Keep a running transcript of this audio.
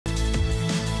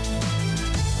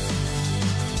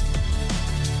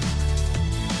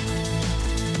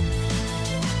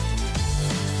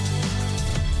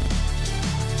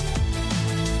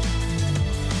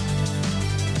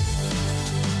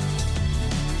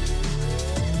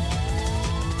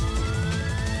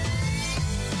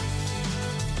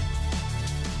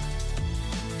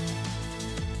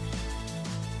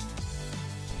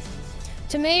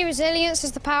To me, resilience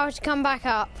is the power to come back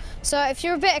up. So if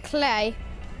you're a bit of clay,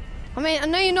 I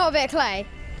know you're not a bit of clay.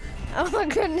 Oh my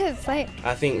goodness sake.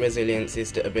 I think resilience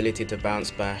is the ability to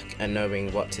bounce back and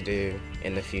knowing what to do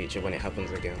in the future when it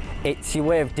happens again. It's your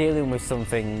way of dealing with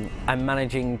something and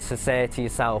managing to say to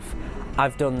yourself,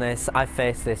 I've done this, I've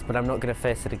faced this, but I'm not going to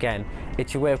face it again.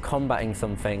 It's your way of combating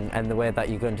something and the way that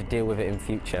you're going to deal with it in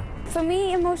future. For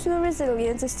me, emotional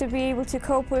resilience is to be able to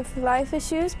cope with life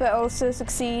issues but also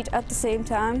succeed at the same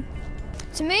time.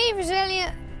 To me,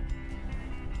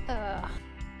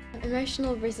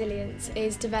 Emotional resilience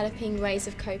is developing ways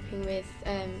of coping with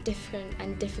different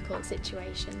and difficult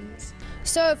situations.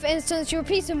 So, for instance, you're a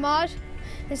piece of mud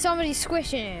and somebody's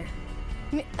squishing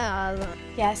you.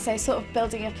 Yeah, so sort of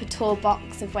building up a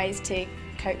toolbox of ways to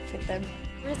cope with them.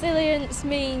 Resilience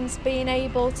means being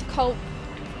able to cope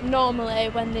normally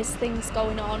when there's things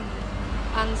going on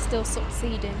and still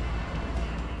succeeding.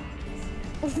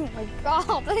 Oh my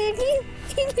God!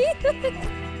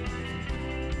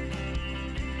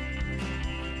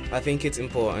 I think it's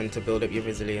important to build up your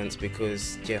resilience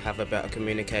because you have a better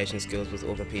communication skills with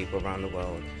other people around the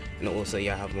world, and also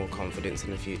you have more confidence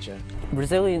in the future.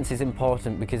 Resilience is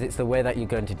important because it's the way that you're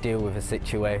going to deal with a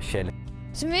situation.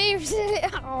 To me,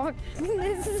 resilience. Oh,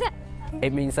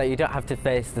 It means that you don't have to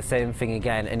face the same thing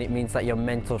again, and it means that your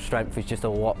mental strength is just a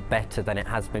lot better than it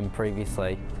has been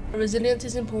previously. Resilience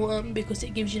is important because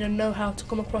it gives you the know-how to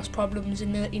come across problems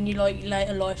in your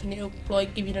later life, and it'll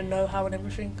give you the know-how and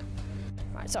everything.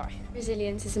 Right, sorry.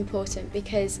 Resilience is important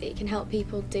because it can help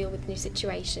people deal with new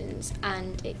situations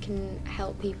and it can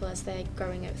help people as they're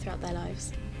growing up throughout their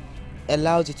lives. It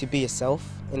allows you to be yourself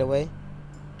in a way.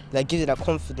 Like, gives you that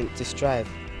confidence to strive.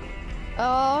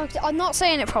 Oh, I'm not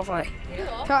saying it properly.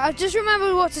 Right, I've just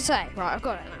remembered what to say. Right, I've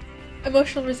got it now.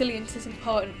 Emotional resilience is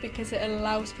important because it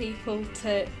allows people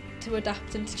to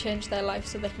adapt and to change their life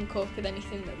so they can cope with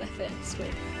anything that they're faced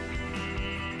with.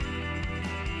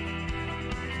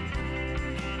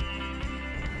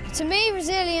 To me,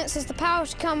 resilience is the power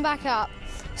to come back up.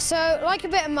 So, like a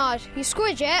bit of mud, you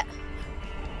squidge it,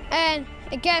 and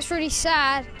it gets really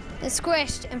sad and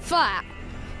squished and flat.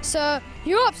 So,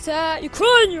 you're upset, you're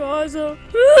crying your eyes out,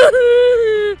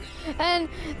 and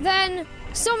then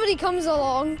somebody comes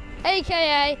along,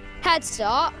 aka Head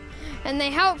Start, and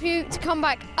they help you to come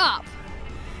back up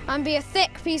and be a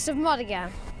thick piece of mud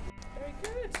again.